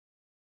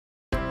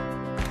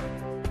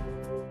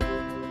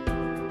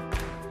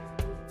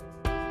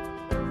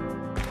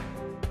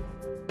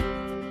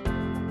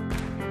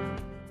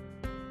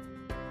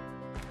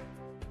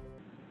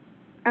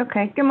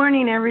Okay, good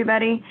morning,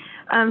 everybody.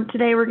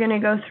 Today we're going to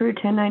go through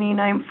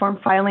 1099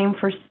 form filing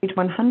for Stage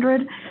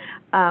 100.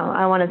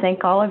 I want to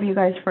thank all of you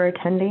guys for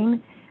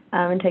attending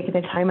and taking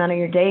the time out of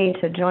your day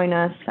to join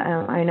us.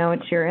 I know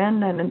it's year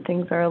end and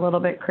things are a little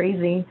bit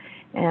crazy,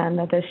 and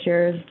that this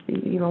year is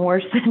even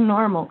worse than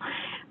normal.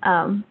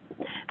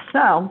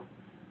 So,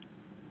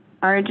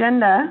 our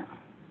agenda,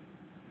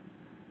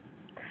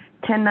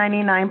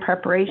 1099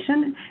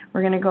 preparation.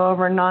 We're going to go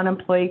over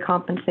non-employee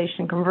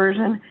compensation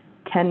conversion,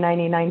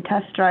 1099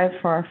 test drive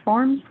for our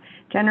forms,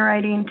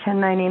 generating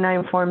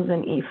 1099 forms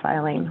and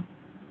e-filing.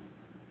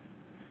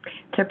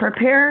 To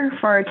prepare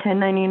for our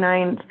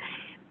 1099s,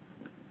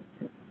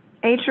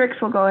 Aatrix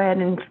will go ahead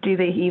and do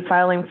the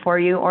e-filing for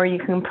you, or you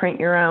can print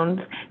your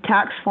own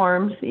tax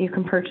forms that you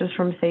can purchase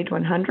from Sage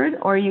 100,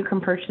 or you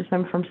can purchase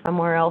them from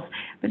somewhere else,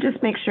 but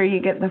just make sure you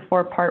get the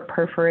 4-part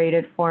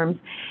perforated forms.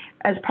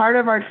 As part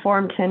of our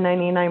Form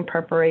 1099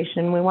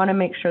 preparation, we want to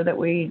make sure that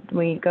we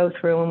go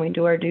through and we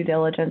do our due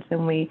diligence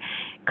and we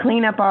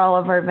clean up all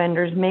of our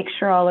vendors, make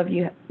sure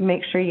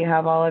you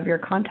have all of your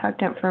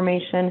contact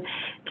information,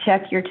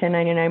 check your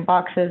 1099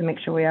 boxes, make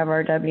sure we have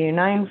our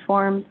W-9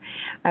 forms.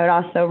 I would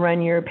also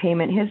run your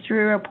payment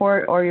history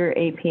report or your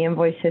AP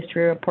invoice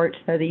history report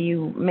so that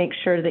you make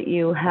sure that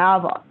you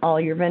have all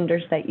your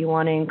vendors that you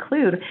want to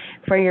include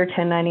for your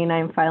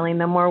 1099 filing.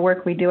 The more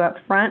work we do up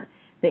front,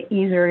 the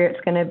easier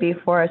it's going to be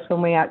for us when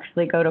we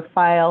actually go to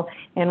file,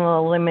 and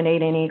we'll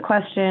eliminate any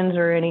questions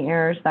or any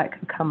errors that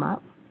could come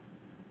up.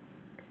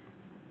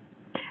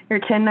 Your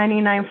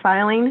 1099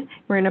 filing,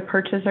 we're going to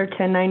purchase our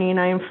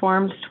 1099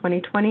 forms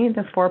 2020,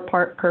 the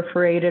 4-part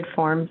perforated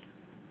forms.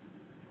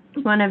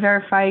 You want to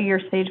verify your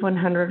Sage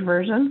 100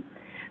 version,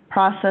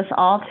 process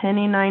all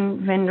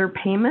 1099 vendor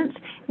payments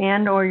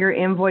and or your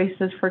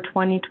invoices for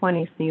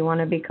 2020, so you want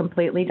to be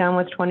completely done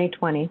with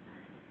 2020.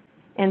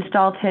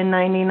 Install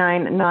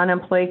 1099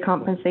 non-employee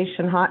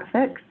compensation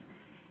hotfix.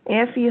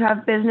 If you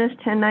have business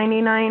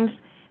 1099s,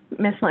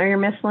 your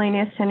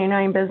miscellaneous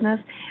 1099 business,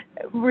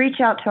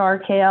 reach out to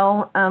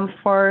RKL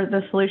for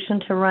the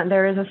solution to run.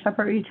 There is a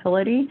separate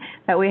utility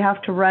that we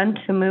have to run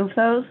to move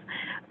those,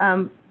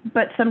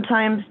 but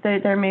sometimes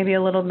there may be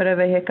a little bit of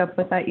a hiccup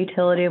with that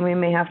utility, and we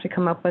may have to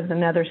come up with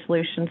another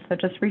solution. So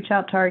just reach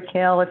out to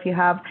RKL if you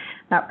have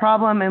that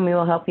problem, and we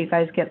will help you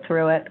guys get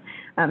through it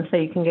so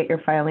you can get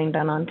your filing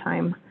done on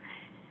time.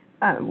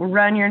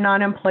 Run your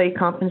non-employee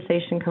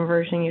compensation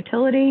conversion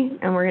utility,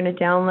 and we're going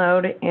to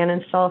download and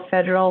install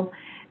federal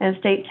and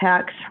state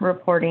tax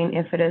reporting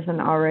if it isn't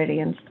already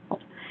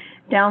installed.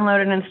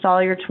 Download and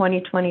install your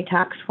 2020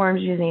 tax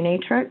forms using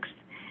Aatrix,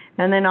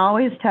 and then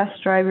always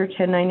test drive your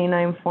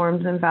 1099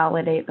 forms and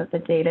validate that the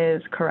data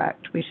is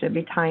correct. We should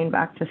be tying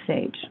back to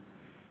Sage.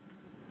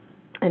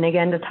 And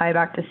again, to tie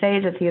back to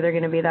Sage, it's either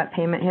going to be that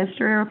payment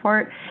history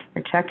report,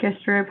 your check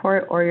history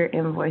report, or your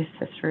invoice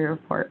history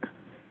report.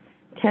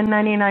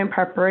 1099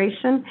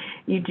 preparation,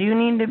 you do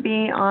need to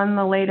be on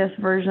the latest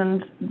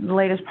versions,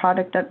 latest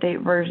product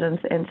update versions,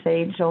 and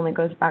Sage only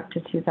goes back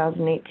to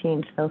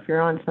 2018. So if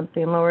you're on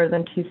something lower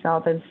than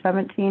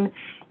 2017,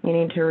 you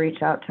need to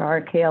reach out to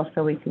RKL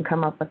so we can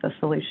come up with a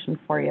solution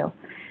for you.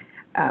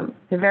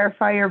 To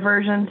verify your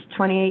versions,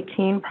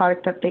 2018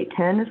 product update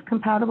 10 is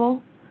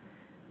compatible,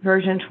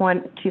 version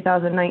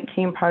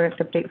 2019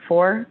 product update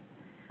 4,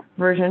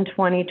 version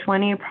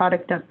 2020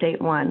 product update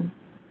 1.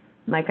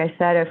 Like I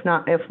said,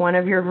 if one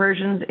of your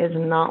versions is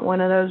not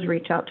one of those,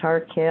 reach out to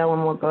RKL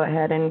and we'll go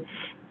ahead and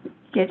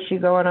get you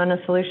going on a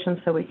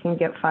solution so we can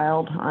get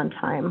filed on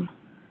time.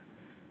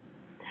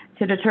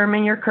 To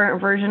determine your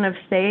current version of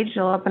Sage,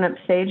 you'll open up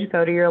Sage,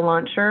 go to your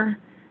launcher,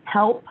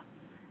 Help,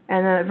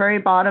 and then at the very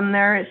bottom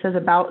there it says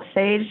About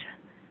Sage.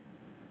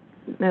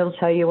 It'll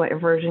tell you what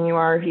version you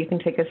are. If you can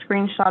take a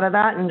screenshot of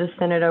that and just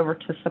send it over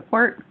to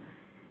support,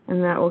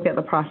 and that will get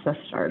the process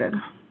started.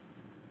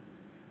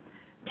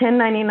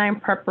 1099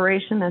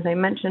 preparation, as I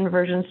mentioned,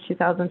 versions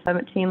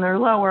 2017 or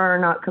lower are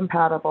not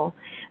compatible.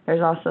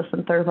 There's also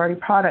some third-party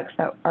products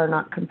that are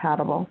not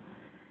compatible.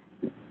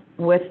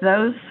 With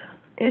those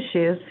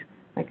issues,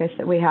 like I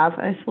said, we have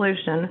a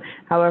solution.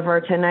 However,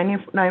 our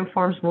 1099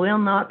 forms will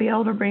not be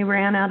able to be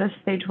ran out of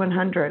Stage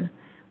 100.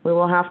 We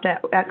will have to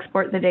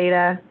export the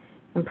data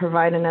and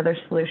provide another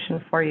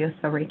solution for you.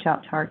 So reach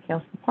out to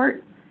RKL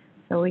support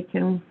so we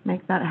can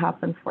make that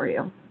happen for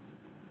you.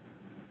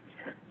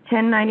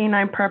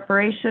 1099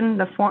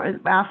 preparation,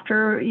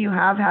 after you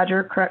have had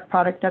your correct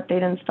product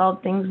update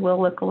installed, things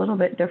will look a little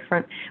bit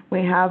different. We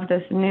have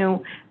this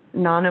new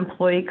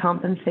non-employee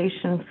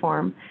compensation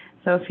form.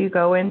 So if you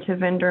go into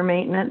vendor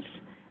maintenance,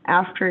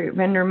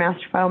 vendor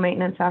master file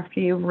maintenance, after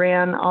you've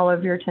ran all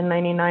of your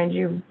 1099s,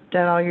 you've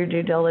done all your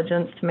due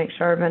diligence to make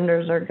sure our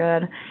vendors are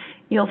good,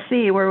 you'll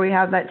see where we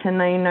have that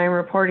 1099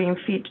 reporting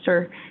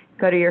feature.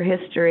 Go to your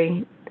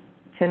history,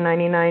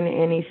 1099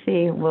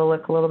 NEC will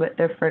look a little bit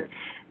different.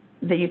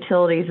 The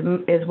utilities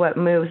is what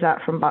moves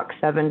that from box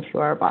 7 to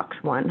our box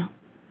 1.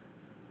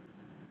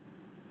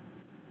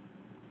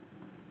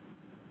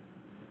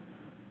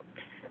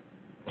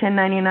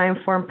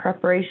 1099 form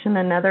preparation,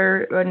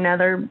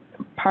 another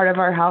part of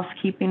our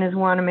housekeeping is we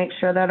want to make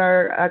sure that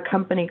our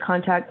company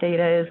contact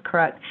data is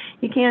correct.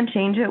 You can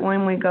change it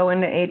when we go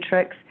into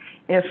Aatrix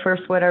if for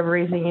whatever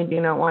reason you do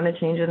not want to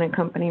change it in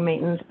company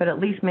maintenance, but at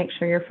least make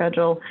sure your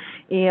federal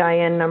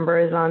EIN number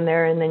is on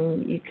there, and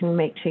then you can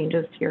make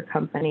changes to your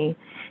company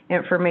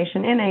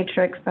information in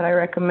Aatrix, but I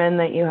recommend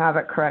that you have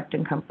it correct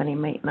in company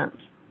maintenance.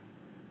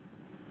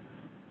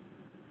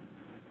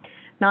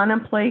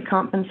 Non-employee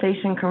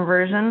compensation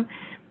conversion.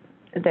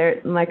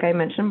 There, like I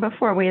mentioned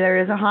before, there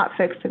is a hot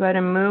fix to go ahead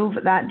and move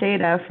that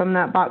data from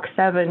that box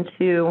 7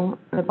 to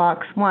the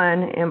box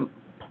 1,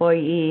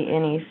 employee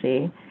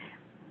NEC.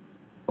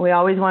 We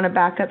always want to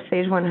back up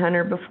stage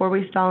 100 before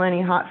we install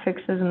any hot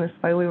fixes, and this is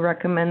why we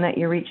recommend that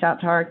you reach out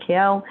to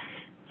RKL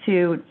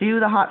to do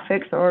the hot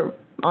fix or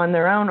on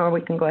their own, or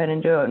we can go ahead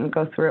and do it and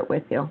go through it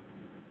with you.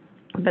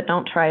 But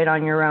don't try it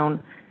on your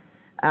own.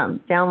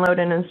 Download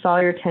and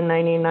install your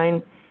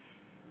 1099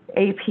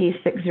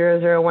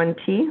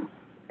 AP6001T.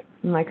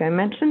 And like I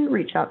mentioned,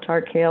 reach out to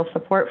RKL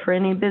support for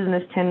any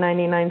business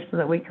 1099 so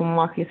that we can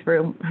walk you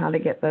through how to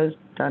get those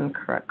done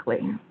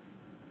correctly.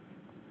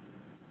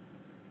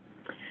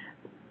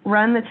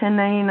 Run the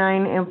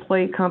 1099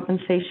 employee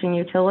compensation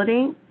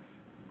utility.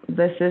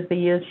 This is the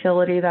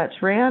utility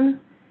that's ran,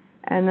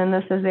 and then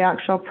this is the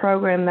actual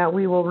program that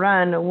we will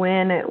run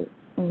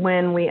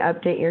when we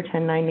update your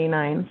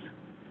 1099s.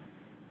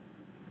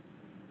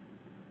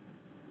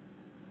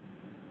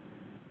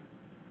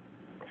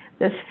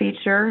 This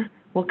feature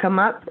will come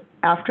up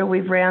after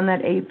we've ran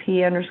that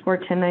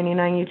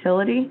AP_1099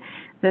 utility.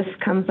 This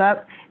comes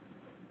up,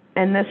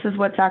 and this is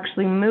what's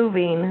actually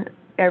moving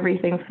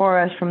everything for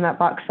us from that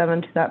box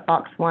 7 to that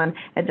box 1.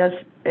 It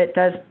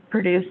does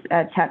produce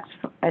a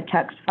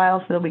text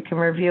file so that we can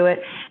review it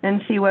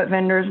and see what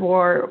vendors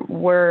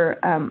were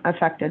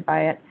affected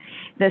by it.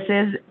 This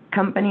is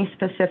company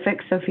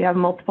specific, so if you have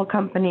multiple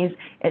companies,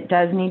 it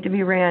does need to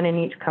be ran in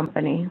each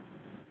company.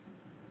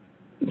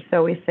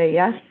 So we say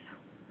yes.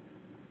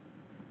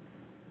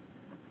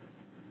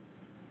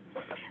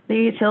 The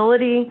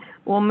utility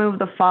will move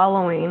the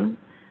following: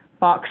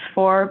 box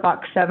 4,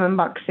 box 7,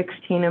 box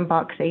 16, and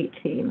box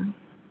 18.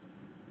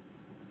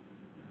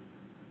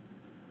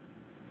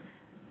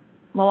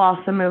 We'll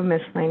also move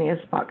miscellaneous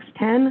box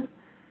 10,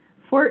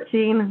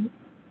 14,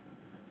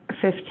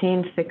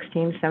 15,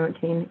 16,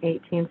 17,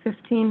 18,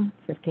 15,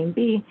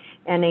 15B,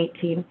 and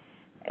 18.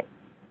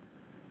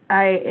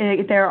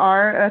 There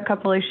are a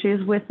couple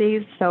issues with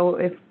these, so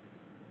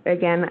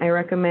again, I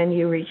recommend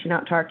you reaching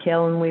out to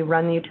RKL and we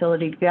run the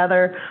utility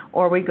together,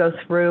 or we go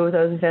through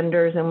those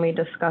vendors and we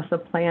discuss a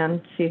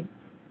plan to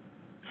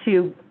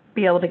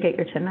be able to get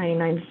your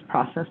 1099s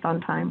processed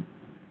on time.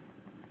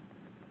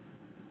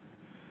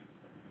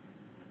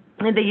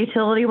 And the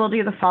utility will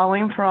do the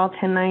following for all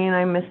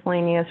 1099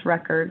 miscellaneous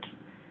records.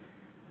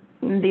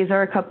 These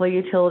are a couple of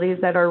utilities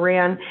that are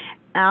ran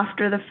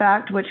after the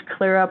fact, which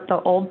clear up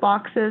the old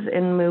boxes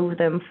and move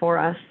them for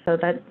us so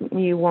that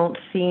you won't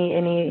see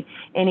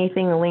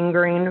anything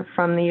lingering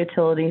from the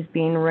utilities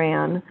being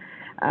ran.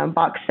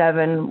 Box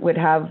 7 would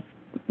have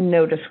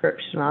no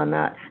description on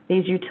that.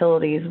 These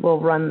utilities will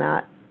run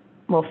that,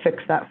 will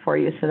fix that for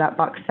you, so that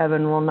box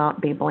 7 will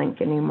not be blank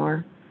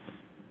anymore.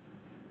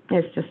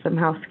 It's just some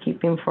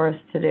housekeeping for us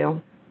to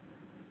do.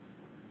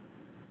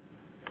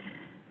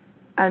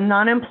 A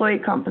non-employee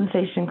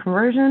compensation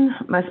conversion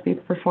must be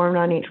performed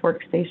on each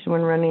workstation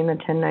when running the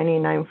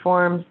 1099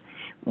 forms.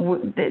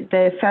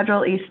 The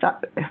federal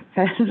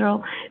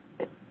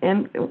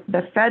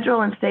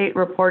and state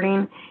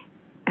reporting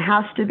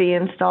has to be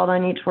installed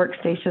on each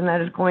workstation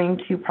that is going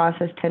to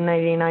process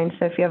 1099.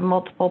 So if you have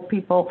multiple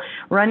people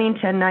running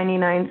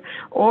 1099s,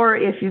 or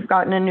if you've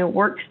gotten a new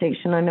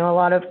workstation, I know a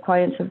lot of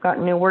clients have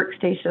gotten new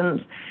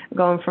workstations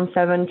going from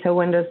 7 to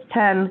Windows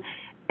 10,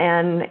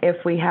 and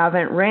if we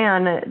haven't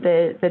ran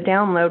the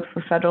download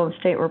for federal and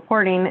state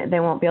reporting, they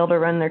won't be able to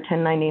run their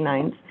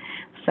 1099s.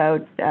 So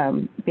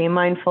be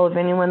mindful of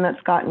anyone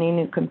that's got any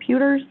new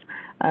computers.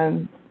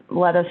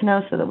 Let us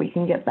know so that we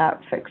can get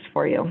that fixed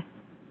for you.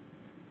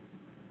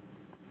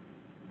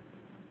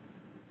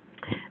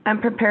 And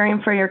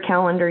preparing for your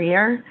calendar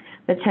year,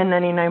 the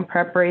 1099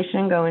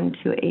 preparation go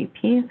into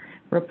AP,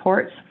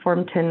 reports, Form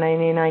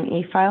 1099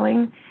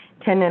 e-filing.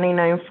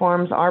 1099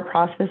 forms are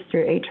processed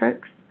through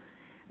Aatrix,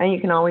 and you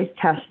can always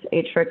test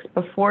Aatrix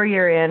before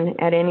you're in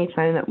at any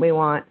time that we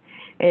want.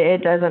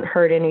 It doesn't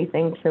hurt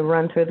anything to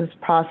run through this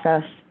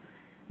process,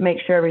 make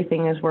sure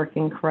everything is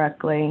working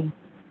correctly,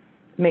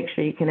 make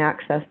sure you can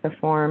access the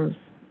forms.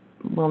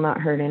 Will not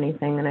hurt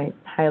anything, and I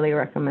highly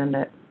recommend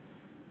it.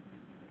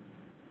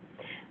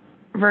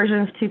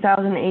 Versions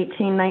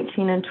 2018,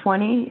 19, and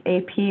 20,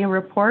 AP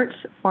reports,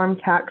 form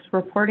tax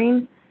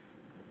reporting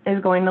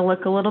is going to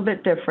look a little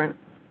bit different.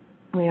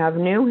 We have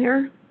new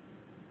here,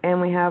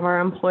 and we have our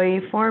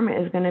employee form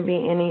is going to be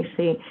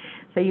NEC.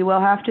 So you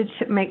will have to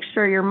make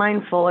sure you're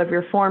mindful of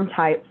your form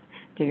types.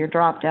 Do your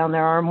drop down.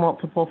 There are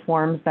multiple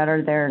forms that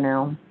are there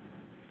now.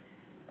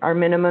 Our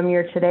minimum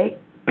year to date,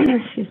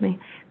 excuse me,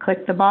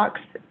 click the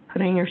box,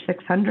 put in your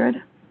 600,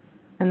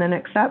 and then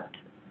accept,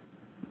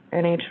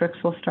 and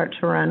Aatrix will start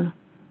to run.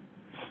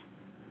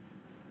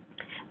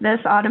 This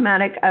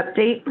automatic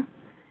update,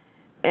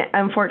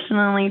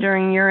 unfortunately,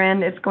 during year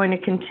end, it's going to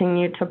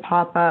continue to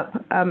pop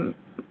up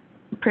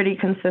pretty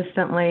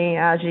consistently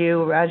as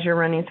you're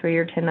running through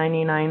your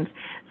 1099s.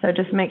 So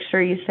just make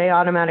sure you say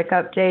automatic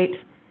update.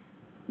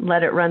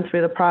 Let it run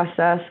through the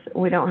process.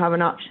 We don't have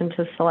an option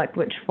to select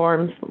which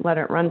forms. Let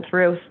it run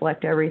through.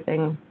 Select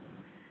everything.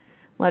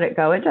 Let it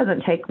go. It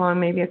doesn't take long,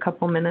 maybe a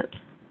couple minutes.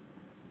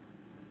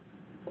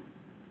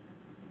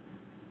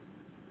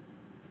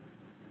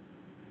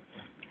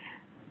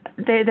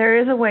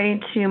 There is a way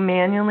to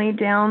manually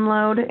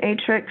download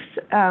Aatrix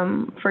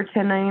for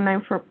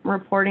 1099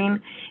 reporting.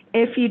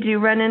 If you do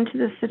run into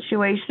the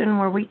situation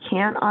where we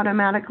can't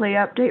automatically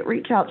update,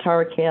 reach out to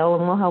our KL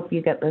and we'll help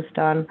you get this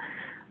done.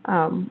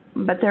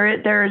 But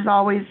there is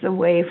always a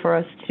way for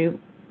us to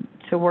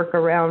work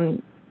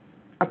around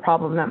a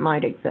problem that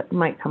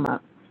might come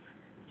up.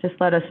 Just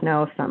let us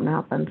know if something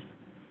happens.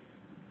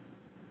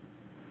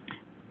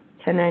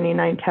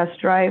 1099 test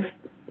drive.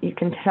 You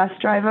can test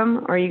drive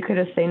them, or you could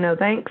just say no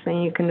thanks,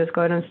 and you can just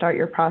go ahead and start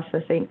your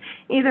processing.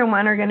 Either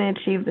one are going to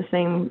achieve the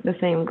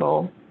same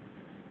goal.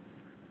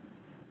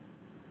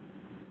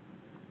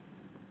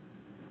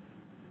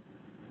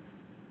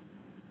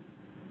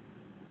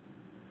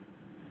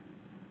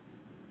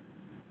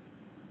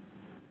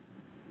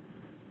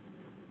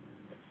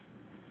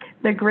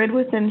 The grid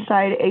within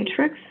inside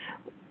Aatrix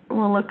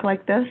will look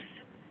like this.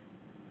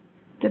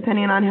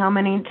 Depending on how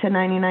many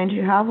 1099s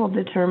you have will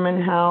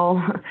determine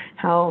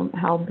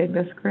how big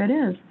this grid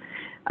is.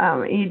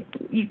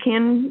 You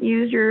can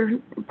use your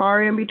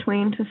bar in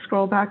between to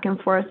scroll back and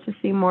forth to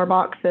see more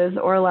boxes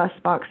or less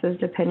boxes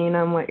depending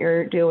on what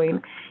you're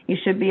doing. You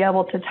should be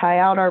able to tie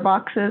out our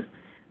boxes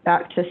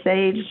back to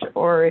Sage,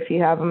 or if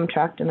you have them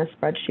tracked in a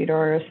spreadsheet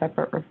or a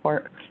separate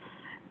report.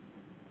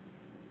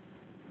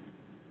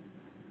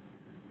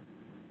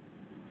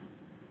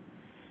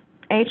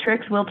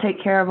 Aatrix will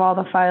take care of all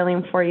the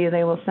filing for you.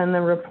 They will send the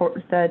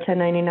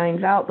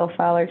 1099s out. They'll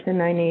file our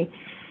 1096s.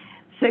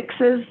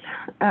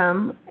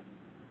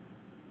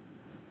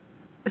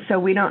 So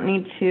we don't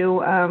need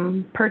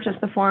to purchase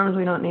the forms.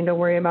 We don't need to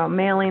worry about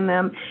mailing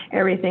them.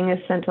 Everything is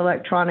sent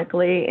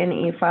electronically and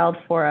e-filed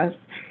for us.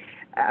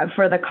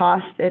 For the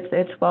cost,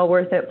 it's well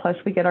worth it. Plus,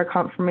 we get our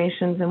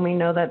confirmations, and we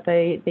know that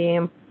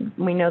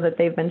we know that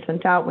they've been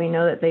sent out. We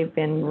know that they've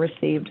been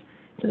received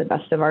to the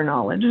best of our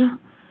knowledge.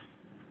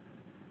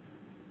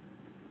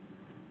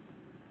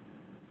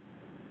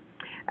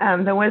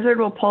 The wizard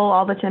will pull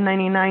all the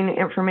 1099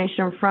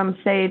 information from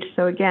Sage.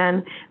 So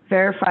again,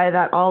 verify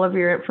that all of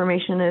your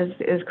information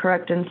is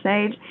correct in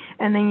Sage,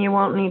 and then you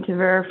won't need to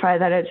verify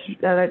that it's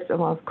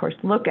well, of course,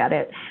 look at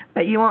it,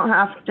 but you won't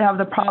have to have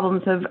the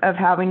problems of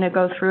having to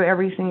go through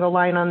every single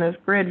line on this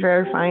grid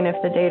verifying if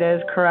the data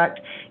is correct.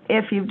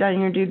 If you've done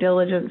your due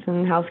diligence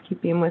and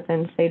housekeeping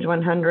within Sage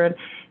 100,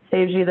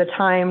 saves you the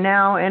time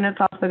now, and it's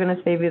also going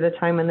to save you the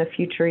time in the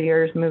future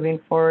years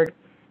moving forward.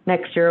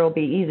 Next year will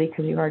be easy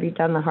because you've already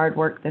done the hard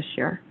work this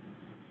year.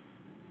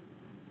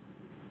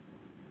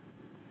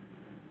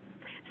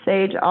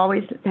 Sage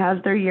always has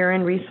their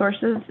year-end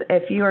resources.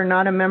 If you are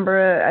not a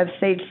member of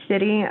Sage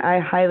City, I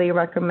highly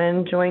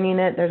recommend joining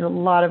it. There's a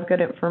lot of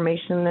good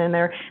information in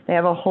there. They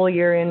have a whole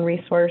year-end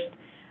resource.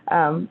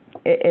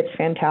 It's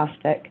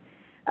fantastic.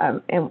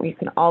 And you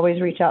can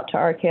always reach out to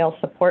RKL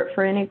support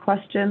for any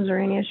questions or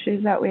any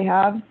issues that we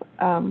have.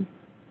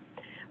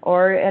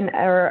 Or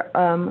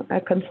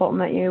a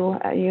consultant that you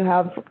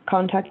have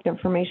contact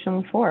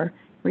information for.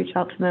 Reach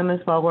out to them as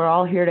well. We're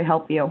all here to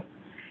help you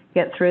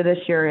get through this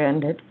year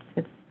end.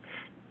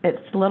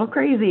 It's a little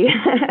crazy.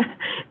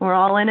 We're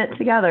all in it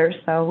together,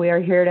 so we are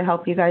here to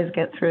help you guys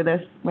get through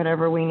this,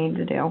 whatever we need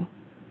to do.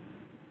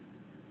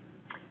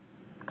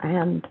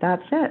 And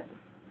that's it.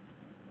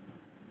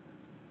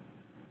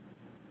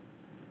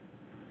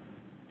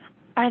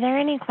 Are there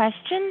any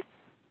questions?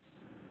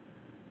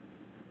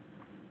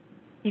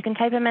 You can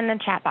type them in the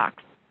chat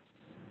box.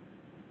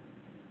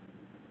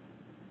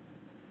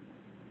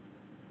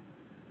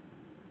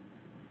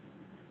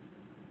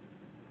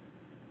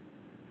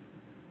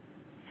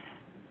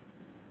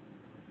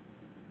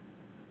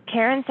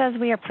 Karen says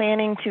we are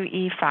planning to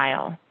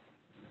e-file.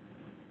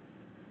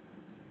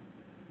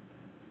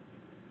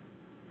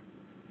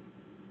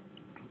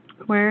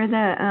 Where are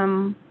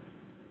the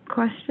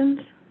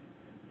questions?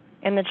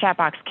 In the chat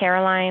box,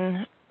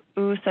 Caroline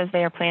Wu says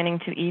they are planning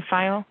to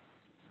e-file.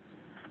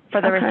 For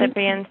the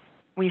recipients,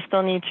 we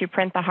still need to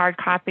print the hard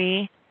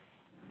copy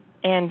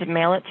and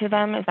mail it to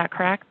them. Is that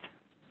correct?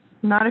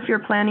 Not if you're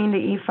planning to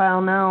e-file,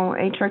 no.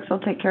 Aatrix will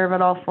take care of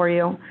it all for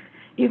you.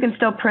 You can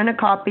still print a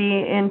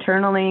copy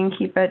internally and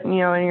keep it, in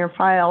your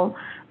file,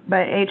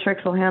 but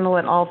Aatrix will handle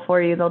it all for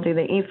you. They'll do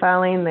the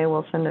e-filing. They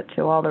will send it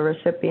to all the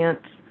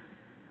recipients.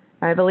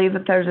 I believe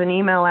that there's an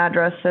email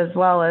address as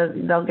well. As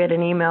they'll get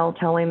an email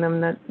telling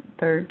them that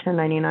their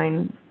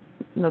 1099,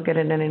 they'll get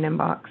it in an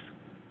inbox.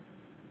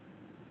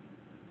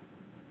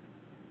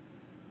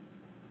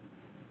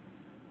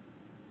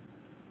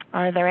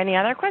 Are there any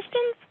other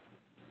questions?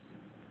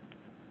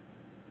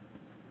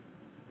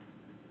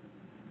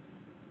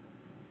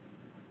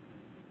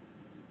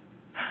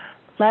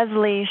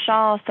 Leslie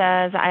Shaw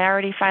says, I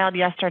already filed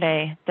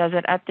yesterday. Does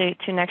it update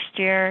to next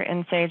year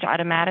in Sage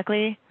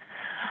automatically?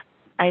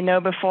 I know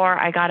before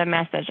I got a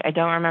message. I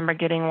don't remember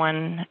getting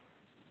one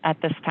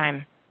at this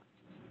time.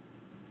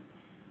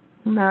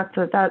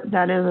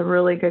 That is a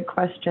really good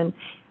question.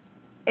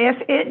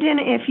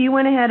 If you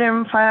went ahead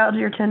and filed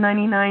your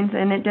 1099s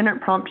and it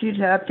didn't prompt you to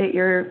update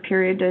your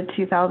period to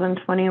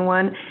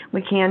 2021,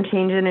 we can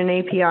change it in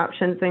AP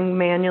options and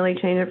manually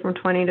change it from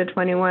 20 to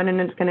 21, and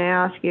it's going to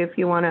ask you if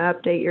you want to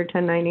update your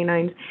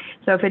 1099s.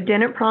 So if it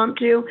didn't prompt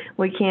you,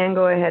 we can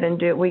go ahead and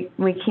do it.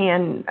 We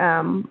can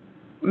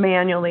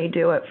manually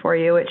do it for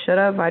you. It should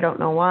have. I don't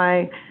know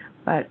why,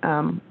 but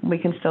we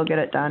can still get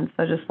it done.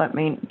 So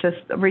just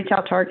reach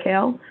out to our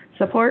KL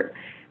support.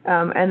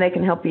 And they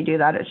can help you do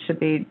that. It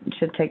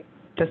should take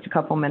just a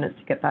couple minutes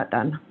to get that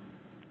done.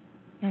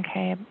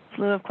 Okay, a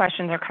slew of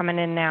questions are coming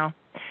in now.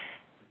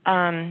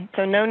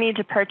 So no need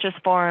to purchase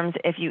forms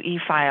if you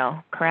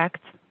e-file, correct?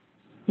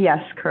 Yes,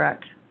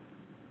 correct.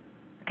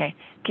 Okay,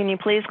 can you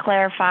please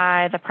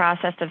clarify the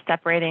process of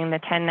separating the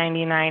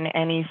 1099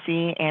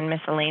 NEC and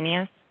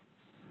miscellaneous?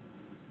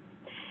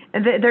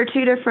 They're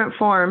two different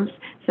forms.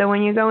 So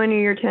when you go into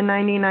your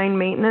 1099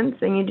 maintenance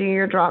and you do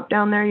your drop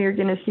down there, you're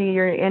going to see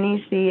your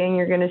NEC and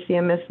you're going to see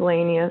a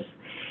miscellaneous.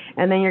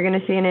 And then you're going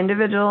to see an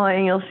individual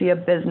and you'll see a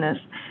business.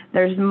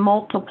 There's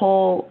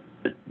multiple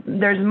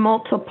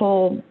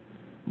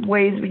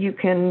ways you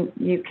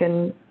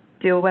can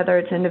do, whether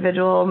it's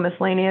individual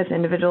miscellaneous,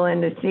 individual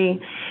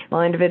NEC.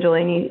 Well, individual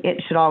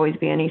it should always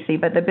be NEC,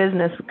 but the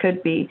business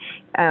could be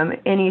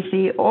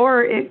NEC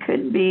or it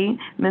could be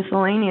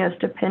miscellaneous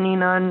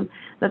depending on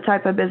the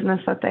type of business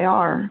that they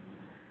are.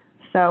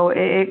 So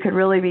it could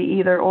really be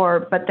either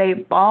or, but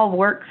they all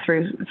work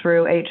through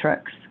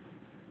Aatrix.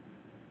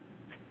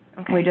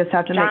 Okay. We just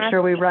have to make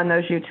sure we run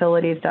those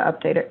utilities to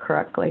update it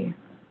correctly.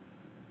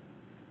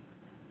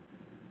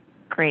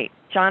 Great.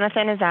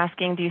 Jonathan is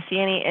asking, do you see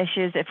any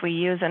issues if we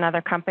use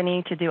another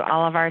company to do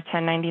all of our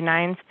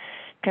 1099s?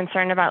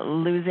 Concerned about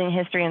losing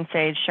history in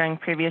Sage showing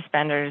previous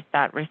vendors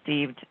that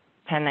received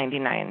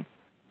 1099s.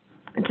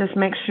 Just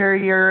make sure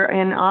your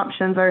in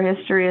options our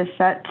history is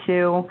set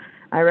to,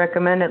 I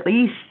recommend at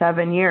least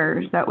 7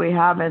 years that we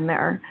have in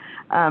there.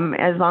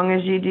 As long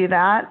as you do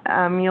that,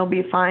 you'll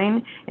be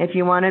fine. If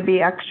you want to be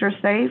extra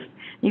safe,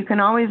 you can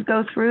always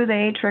go through the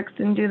Aatrix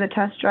and do the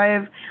test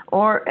drive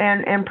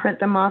and print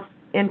them off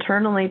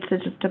internally to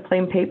just a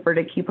plain paper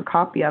to keep a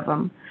copy of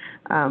them.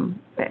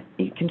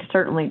 You can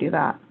certainly do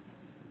that.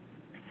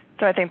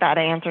 So I think that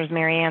answers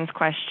Mary Ann's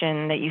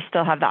question that you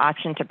still have the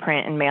option to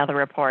print and mail the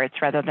reports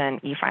rather than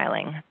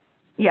e-filing.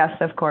 Yes,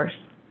 of course.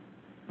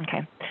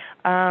 Okay.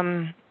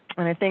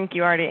 And I think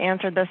you already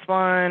answered this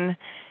one.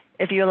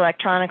 If you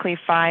electronically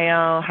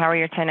file, how are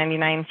your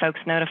 1099 folks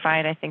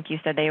notified? I think you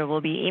said they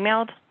will be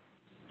emailed.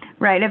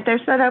 Right. If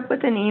they're set up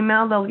with an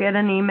email, they'll get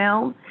an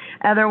email.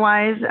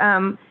 Otherwise,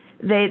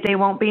 they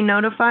won't be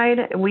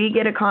notified. We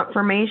get a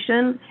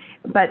confirmation,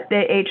 but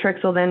the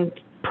Aatrix will then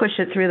push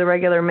it through the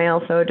regular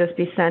mail, so it'll just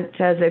be sent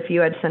as if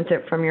you had sent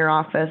it from your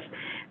office.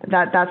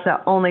 That's the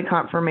only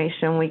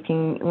confirmation we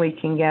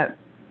can get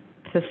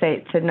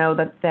to know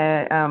that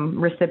the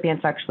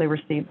recipients actually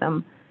received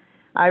them.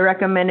 I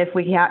recommend if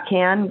we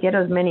can get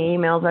as many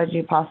emails as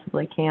you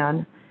possibly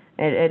can.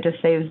 It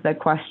just saves the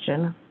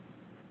question.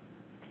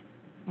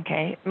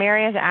 Okay.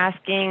 Mary is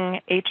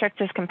asking, Aatrix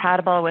is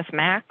compatible with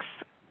Macs?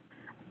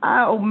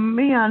 Oh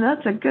man,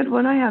 that's a good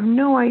one. I have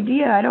no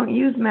idea. I don't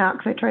use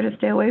Macs. I try to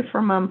stay away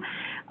from them.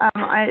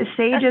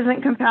 Sage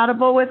isn't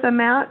compatible with a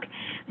Mac,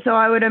 so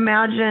I would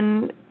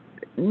imagine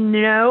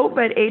no,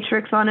 but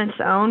Aatrix on its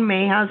own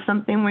may have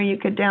something where you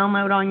could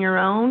download on your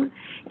own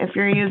if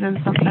you're using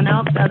something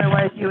else.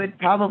 Otherwise, you would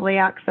probably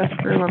access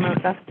through a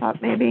remote desktop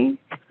maybe.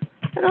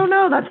 I don't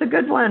know. That's a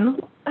good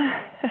one.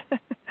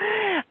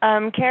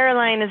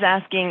 Caroline is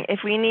asking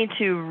if we need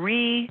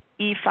to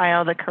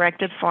e-file the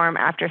corrected form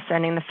after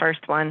sending the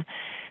first one.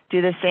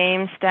 Do the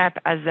same step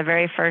as the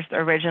very first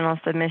original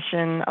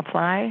submission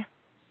apply?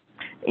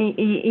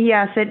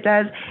 Yes, it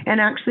does. And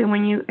actually,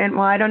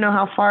 I don't know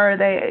how far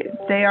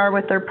they are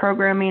with their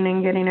programming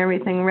and getting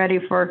everything ready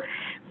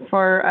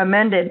for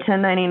amended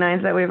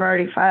 1099s that we've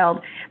already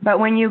filed. But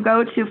when you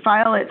go to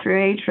file it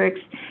through Aatrix,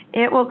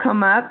 it will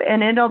come up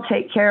and it'll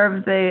take care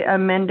of the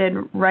amended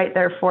right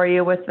there for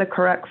you with the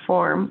correct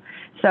form.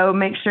 So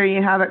make sure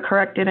you have it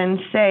corrected in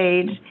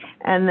Sage,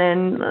 and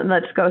then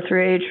let's go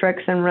through Aatrix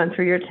and run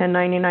through your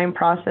 1099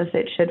 process.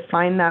 It should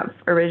find that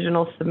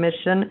original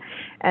submission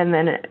and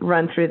then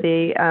run through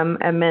the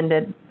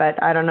amended,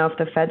 but I don't know if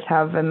the feds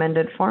have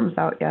amended forms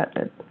out yet.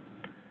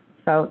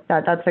 So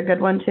that's a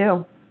good one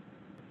too.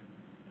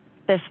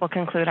 This will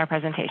conclude our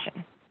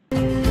presentation.